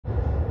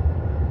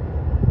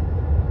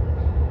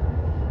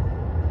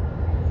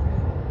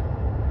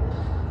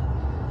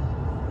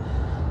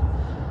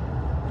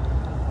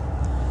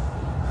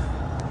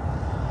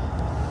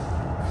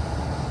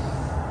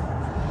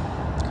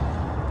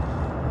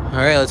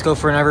Alright, let's go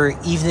for another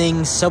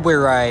evening subway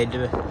ride.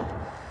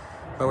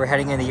 But we're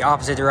heading in the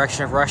opposite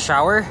direction of rush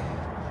hour.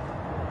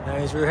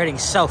 As we're heading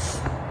south.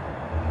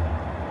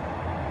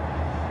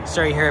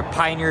 Starting here at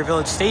Pioneer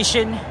Village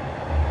Station.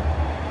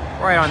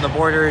 Right on the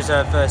borders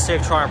of City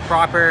of Toronto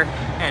proper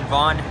and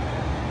Vaughan.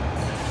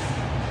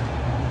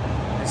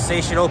 The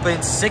station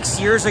opened 6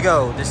 years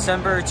ago,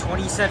 December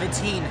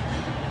 2017.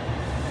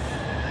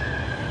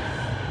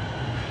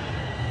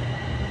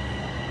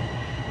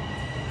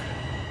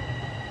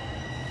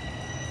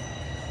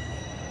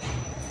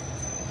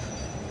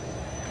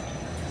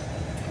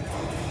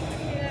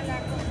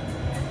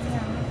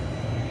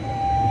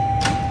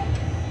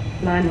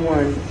 Line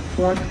 1,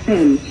 Fort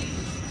Finch.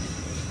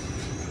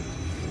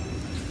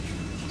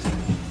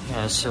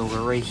 Yeah, so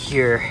we're right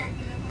here,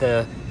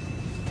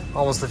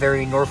 almost the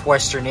very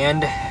northwestern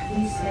end.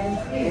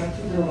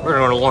 We're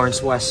going to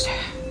Lawrence West.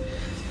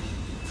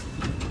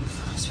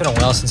 It's been a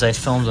while since I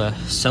filmed a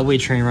subway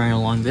train running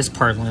along this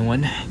part of Line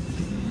 1.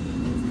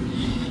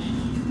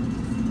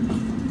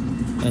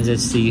 As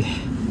it's the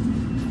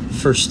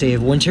first day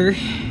of winter.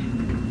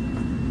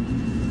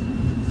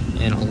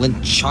 And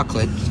Lindt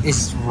chocolate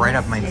is right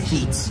up my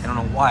feet. I don't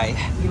know why.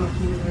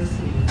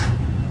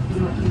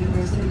 York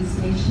University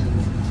Station.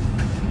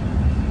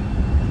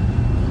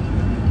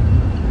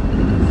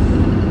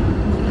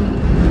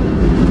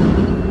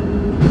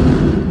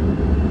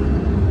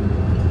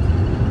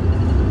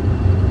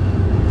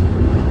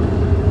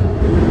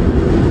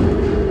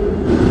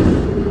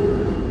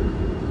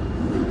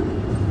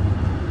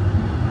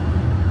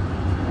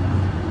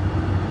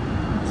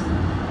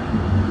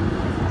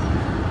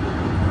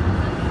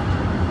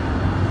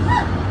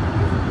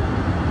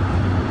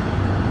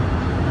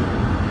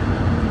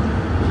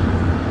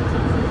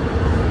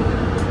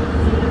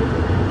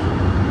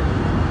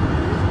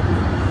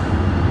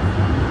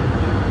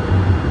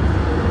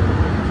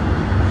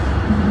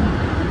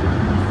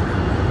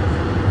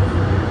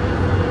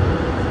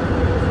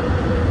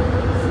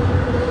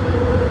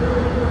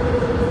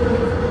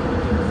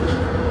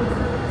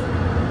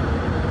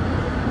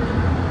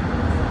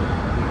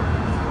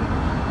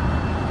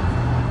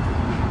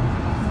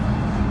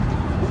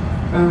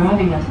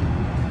 Arriving at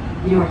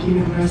York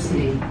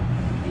University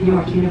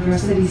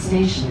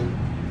Station.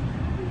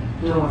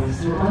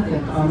 Doors will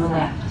open on the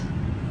left.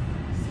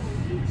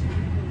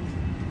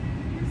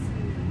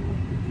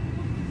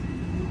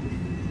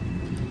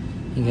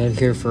 You got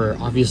here for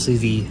obviously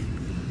the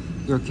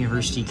York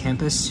University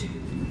campus.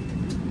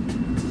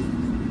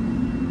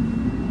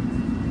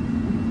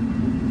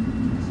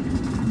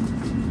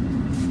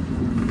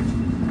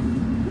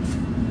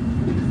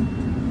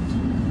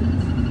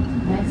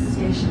 Next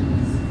station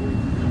is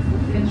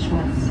Finch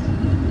West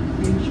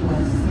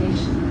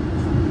Station.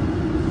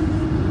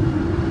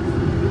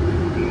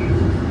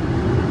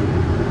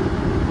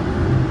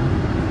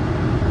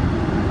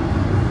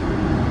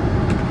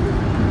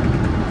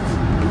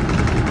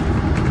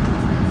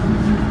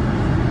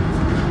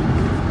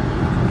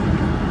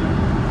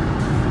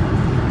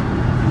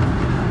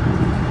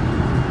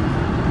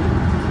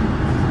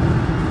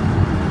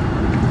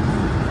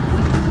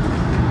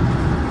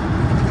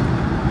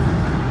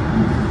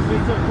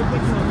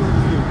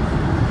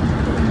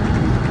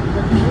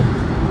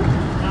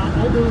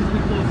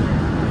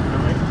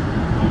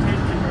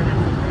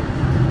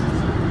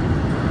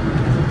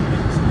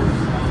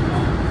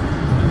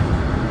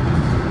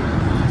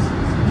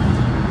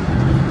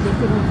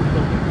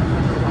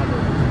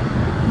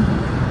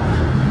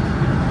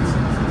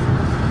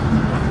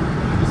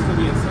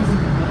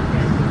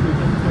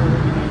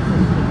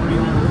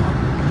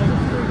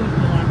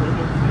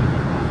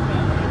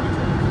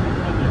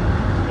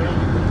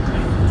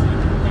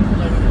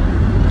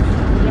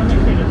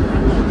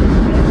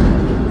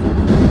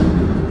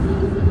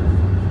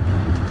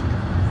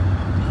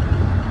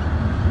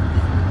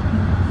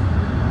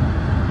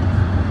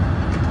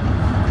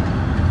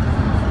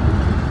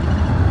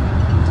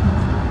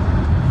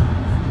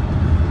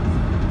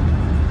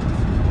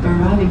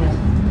 Arriving at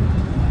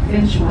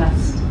Finch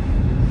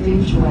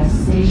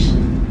West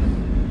Station.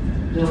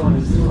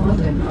 Doors will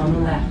open on the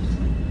left.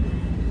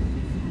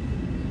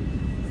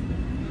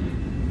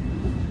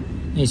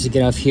 I used to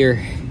get off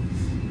here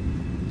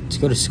to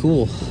go to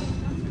school.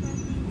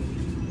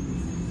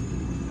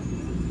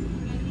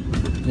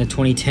 In the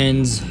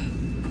 2010s,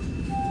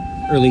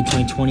 early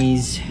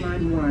 2020s.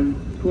 Line 1,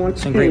 Fort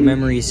Some great Finch.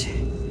 memories.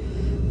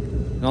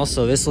 And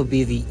also, this will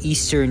be the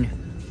eastern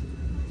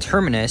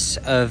terminus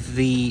of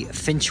the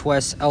Finch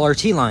West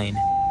LRT line,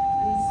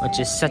 which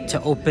is set to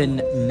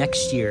open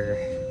next year.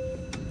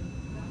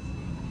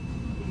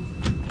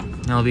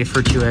 Now it'll be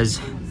referred to as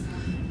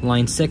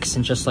Line 6,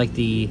 and just like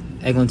the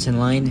Eglinton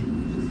line,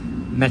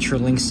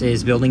 Metrolinx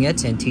is building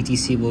it, and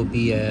TTC will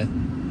be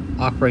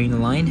operating the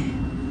line.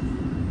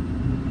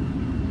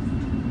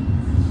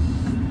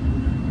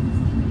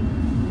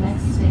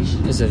 Next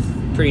station. It's a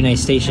pretty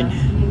nice station.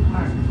 Downsview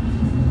Park.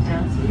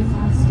 Downsview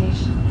Park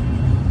Station.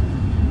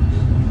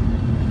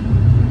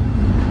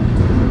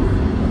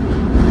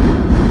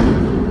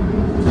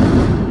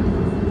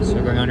 So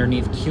we're going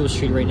underneath Keele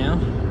Street right now.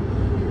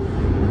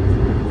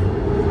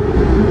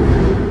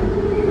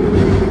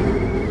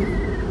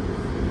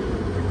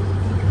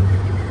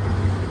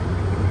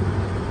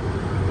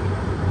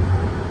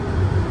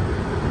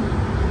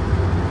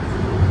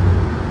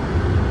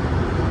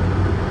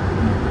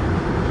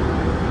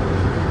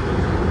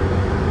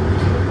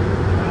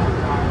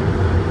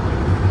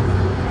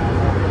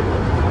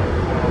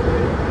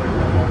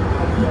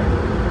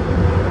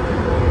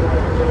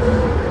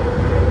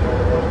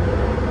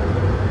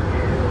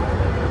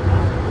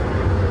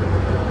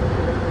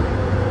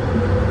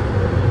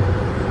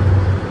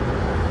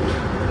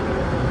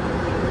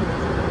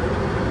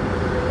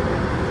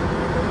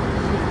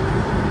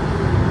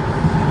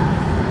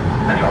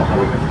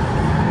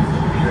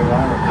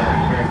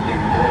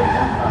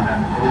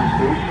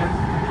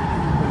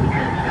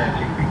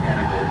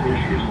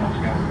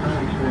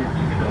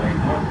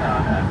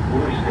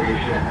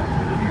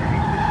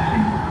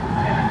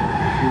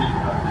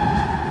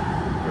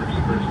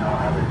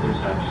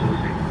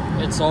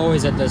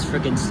 always at this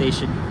friggin'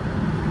 station.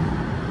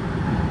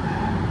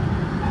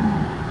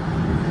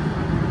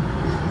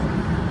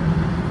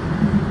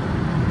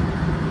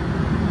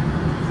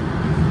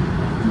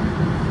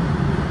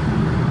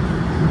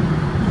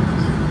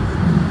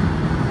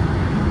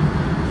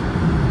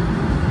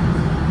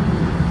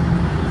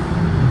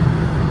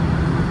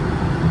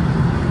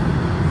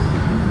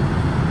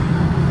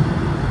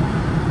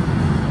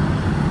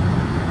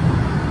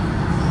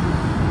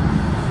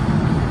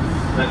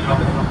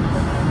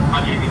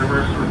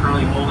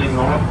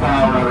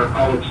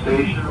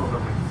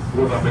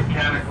 With a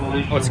mechanical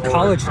issue. Oh, it's a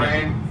college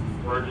now.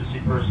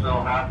 Emergency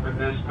personnel have been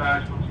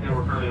dispatched. Once again,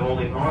 we're currently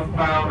holding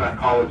northbound at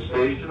College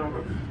Station.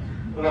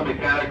 With a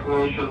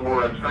mechanical issue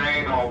or a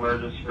train, all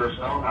emergency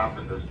personnel have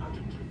been dispatched.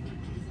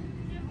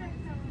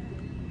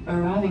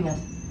 Arriving at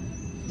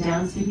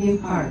Downsview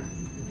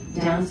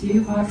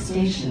Park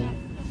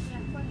Station.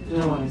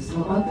 Doors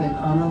will open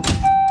on the...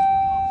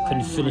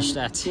 Couldn't finish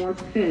that. Please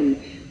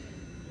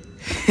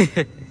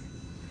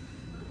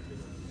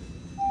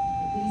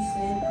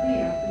stand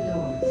clear of the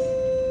doors.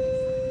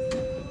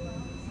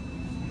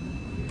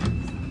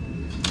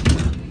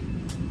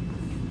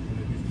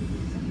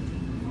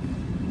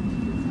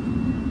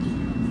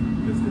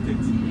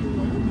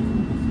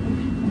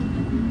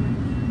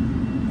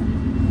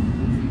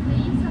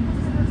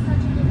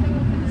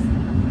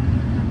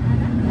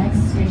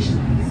 Next station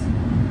is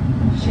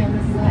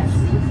Shepherd West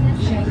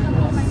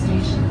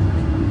Station.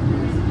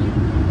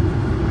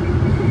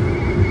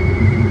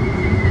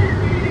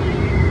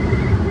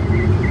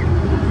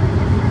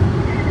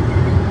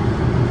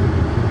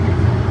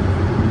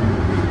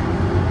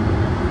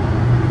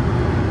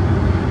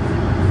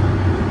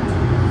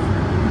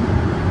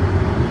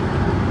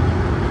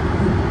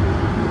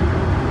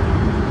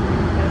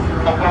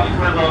 All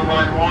customers on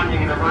line 1,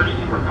 Union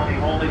University, we're currently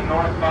holding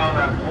northbound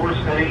at Bloor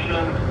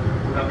Station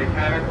with a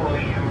mechanical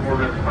issue for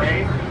the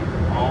train.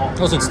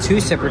 Oh, so it's two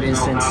separate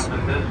incidents. We're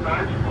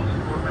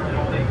currently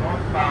holding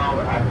northbound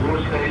at Bloor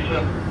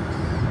Station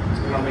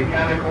with a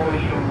mechanical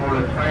issue for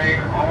the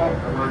train. All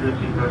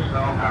emergency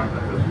personnel have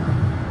been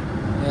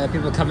dispatched. Yeah,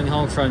 people coming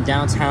home from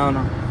downtown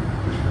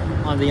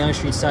on the Young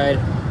Street side.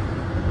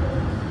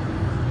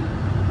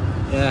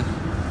 Yeah,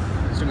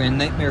 it's gonna be a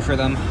nightmare for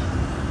them.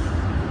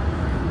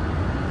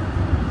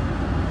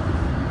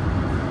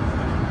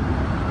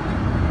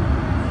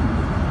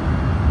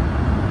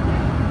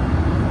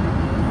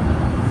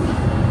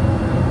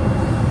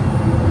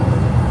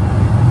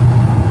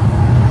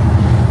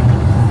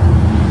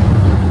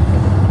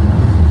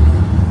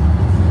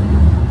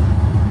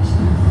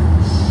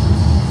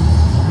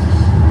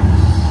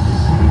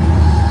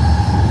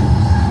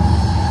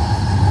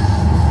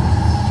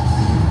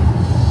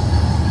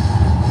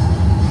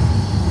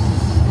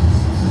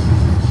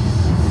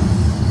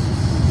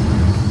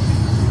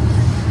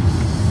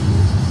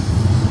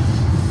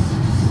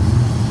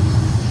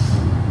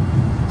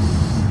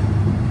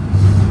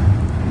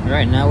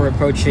 Alright, now we're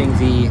approaching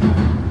the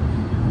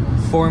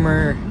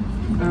former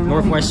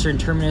northwestern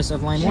terminus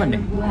of Line 1.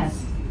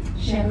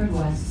 Shepherd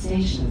West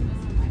Station.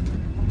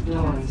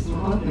 Doors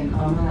will open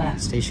on the left.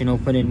 Station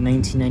opened in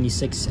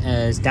 1996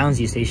 as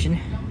Downsview Station.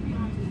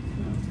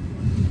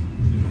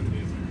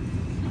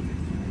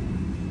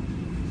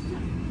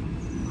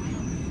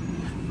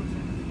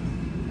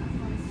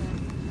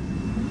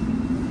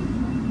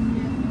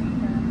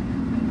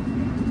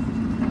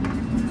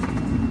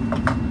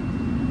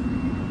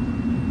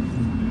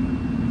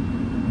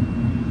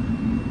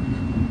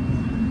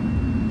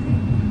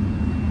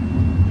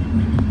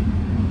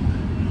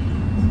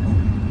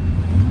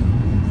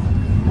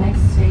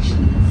 Next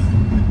station is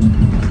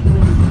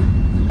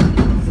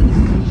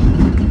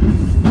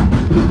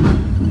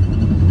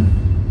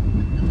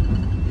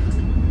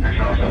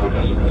Actually, also the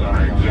customers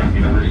are Young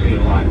University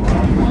line 1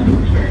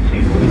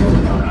 experiencing illegal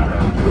on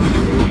our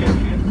station.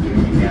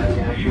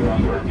 Issue on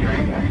work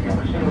train.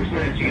 We're still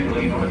experiencing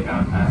illegal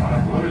northbound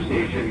at Bloor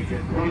Station.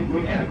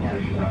 We have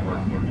issues on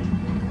work.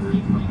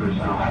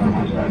 Personnel have been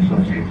dispatched to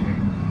the station.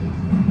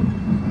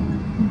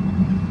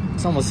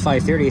 It's almost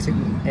 5:30.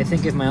 I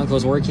think if my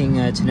uncle's working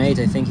tonight,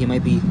 I think he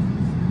might be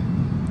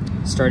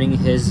starting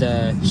his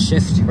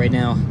shift right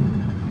now.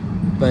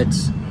 But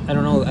I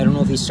don't know. I don't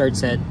know if he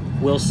starts at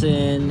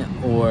Wilson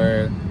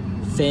or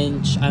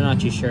Finch. I'm not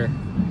too sure.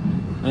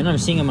 I know I'm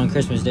seeing him on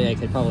Christmas Day. I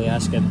could probably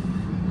ask him.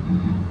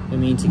 I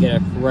mean, to get a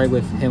ride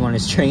with him on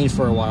his train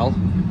for a while.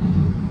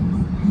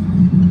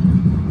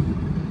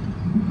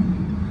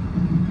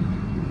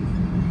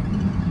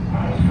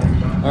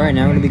 All right,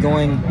 now we're gonna be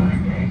going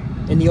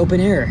in the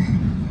open air.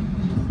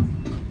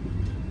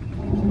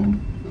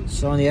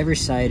 So on the other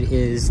side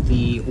is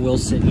the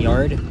Wilson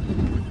Yard,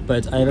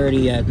 but I've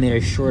already made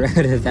a short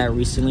out of that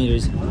recently.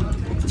 There's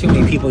too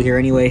many people here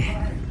anyway.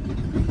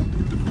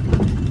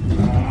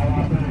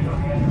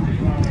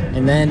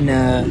 And then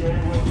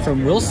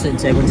from Wilson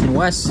to Eglinton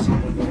West,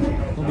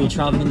 we'll be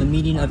traveling in the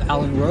median of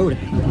Allen Road.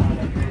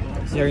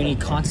 It's a very neat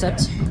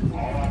concept.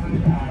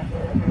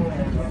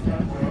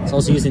 It's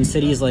also used in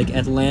cities like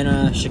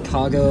Atlanta,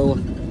 Chicago,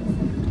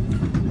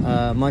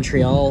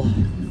 Montreal.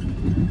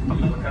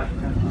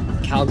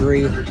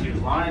 Calgary.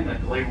 Line, the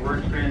delay we're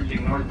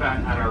experiencing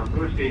northbound at our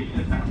boost station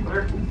is now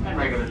clear, and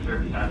regular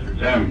service has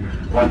resumed.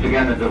 Once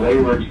again, the delay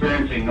we're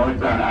experiencing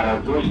northbound at our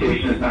boost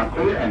station is now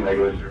clear, and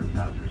regular service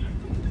has resumed.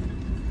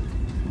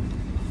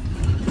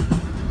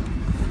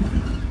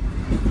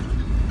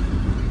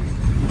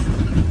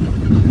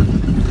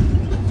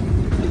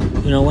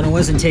 You know, when I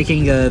wasn't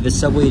taking the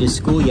subway to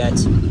school yet,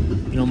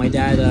 you know, my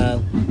dad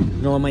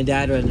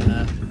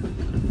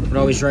would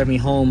always drive me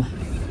home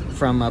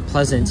from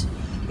Pleasant.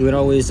 We would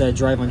always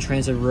drive on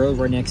Transit Road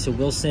right next to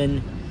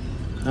Wilson.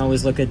 I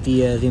always look at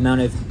the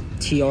amount of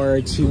TR,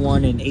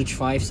 T1, and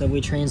H5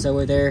 subway trains that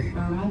were there.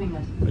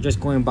 Or just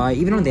going by,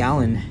 even on the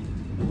Allen.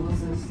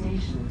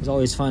 It was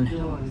always fun.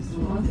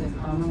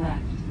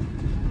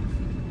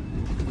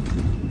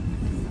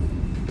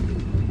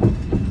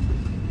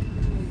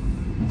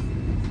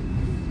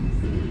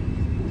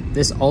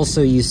 This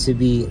also used to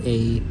be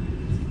a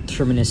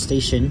terminus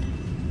station,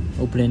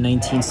 opened in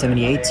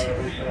 1978.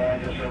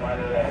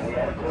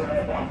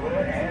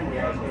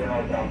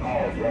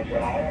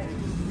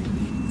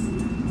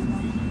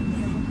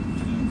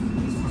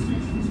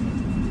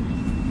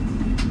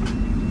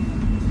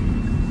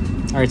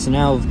 Alright, so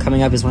now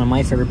coming up is one of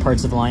my favorite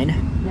parts of the line.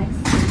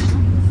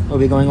 We'll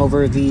be going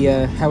over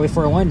the Highway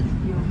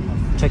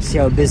 401. Check to see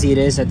how busy it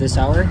is at this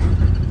hour.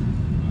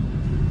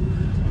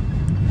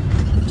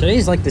 Today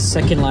is like the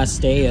second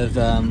last day of,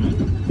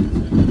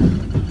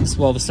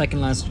 well, the second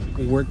last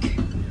work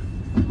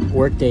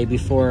day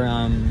before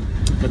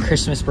the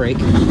Christmas break.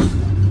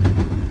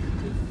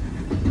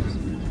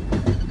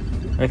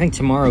 I think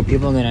tomorrow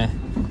people are gonna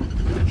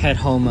head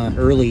home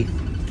early.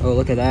 Oh,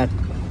 look at that.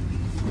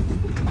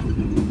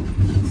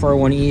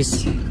 401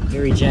 East,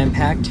 very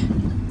jam-packed.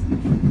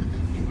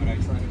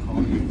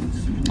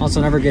 Also,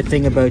 another good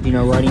thing about, you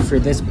know, riding for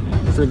this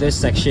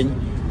section,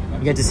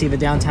 you get to see the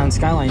downtown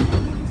skyline.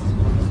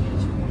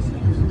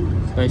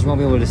 But you won't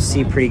be able to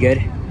see pretty good.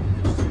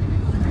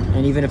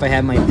 And even if I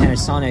had my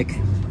Panasonic,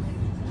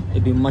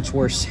 it'd be much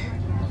worse.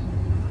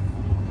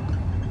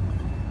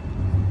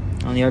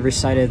 On the other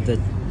side is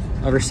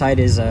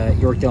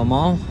Yorkdale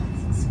Mall.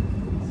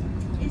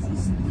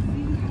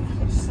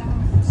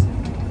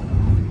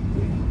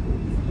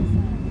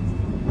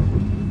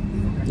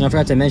 Now, I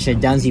forgot to mention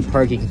at Downsview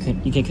Park you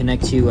can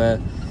connect to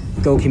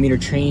GO commuter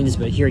trains,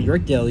 but here at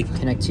Yorkdale you can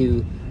connect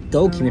to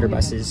GO commuter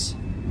buses,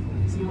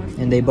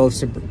 and they both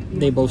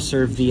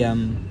serve the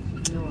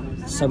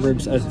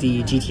suburbs of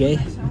the GTA.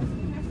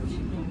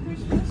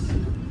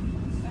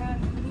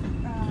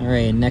 All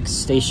right, next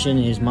station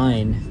is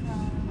mine,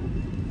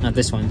 not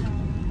this one.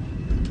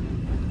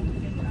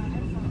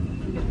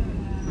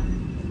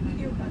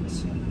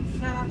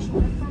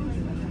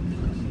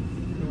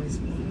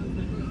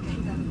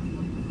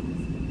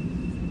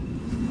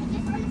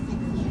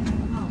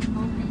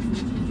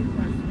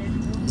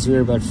 So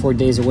we're about 4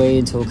 days away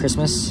until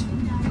Christmas,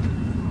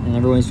 and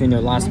everyone's doing their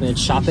last minute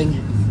shopping.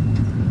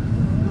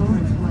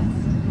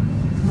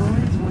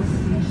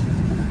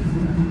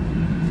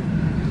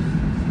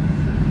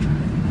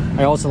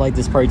 I also like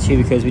this part too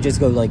because we just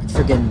go like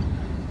freaking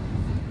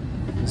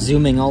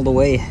zooming all the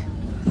way.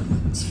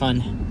 It's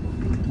fun.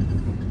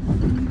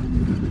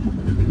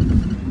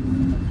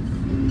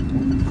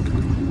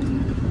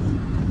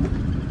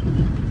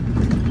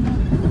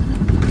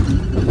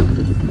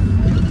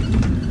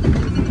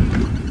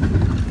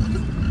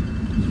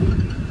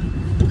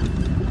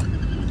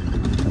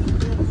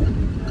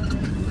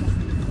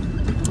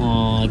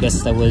 I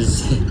guess that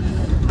was a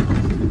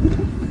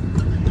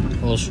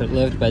little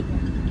short-lived, but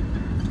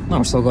no,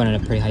 we're still going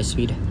at a pretty high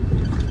speed.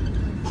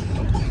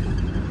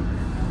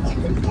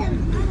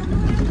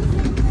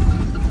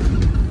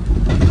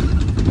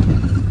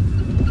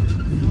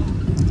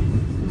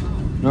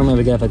 Normally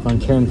we get up at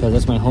Glencairn because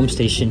that's my home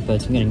station,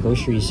 but I'm getting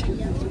groceries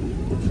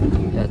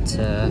at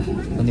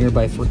the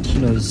nearby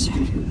Fortino's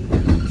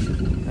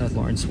at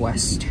Lawrence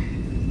West.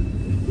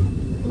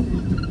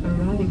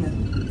 Arriving at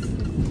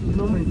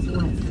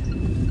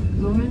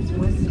Lawrence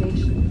West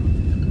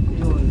Station.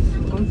 Doors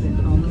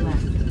open on the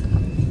left.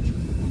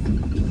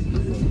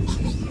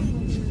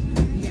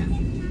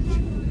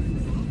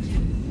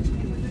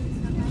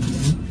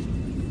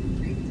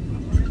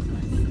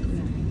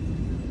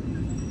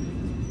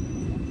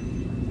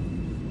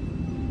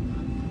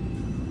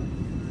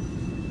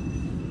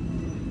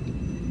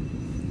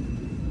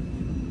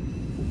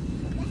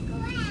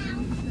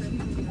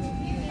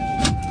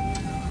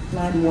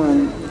 Line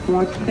 1,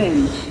 fourth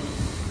bench.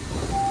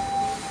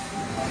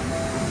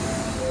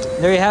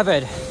 There you have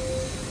it.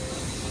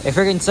 A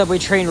friggin' subway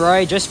train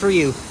ride just for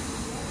you.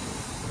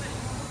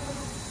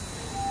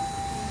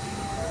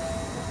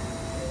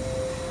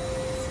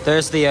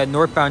 There's the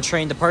northbound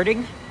train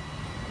departing.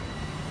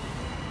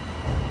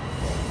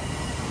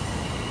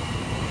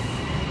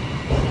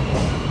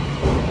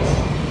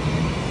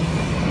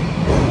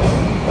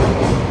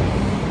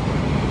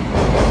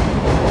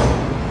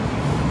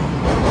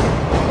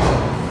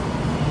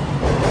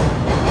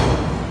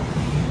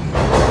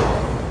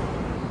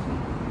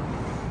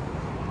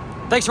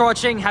 Thanks for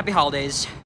watching. Happy holidays.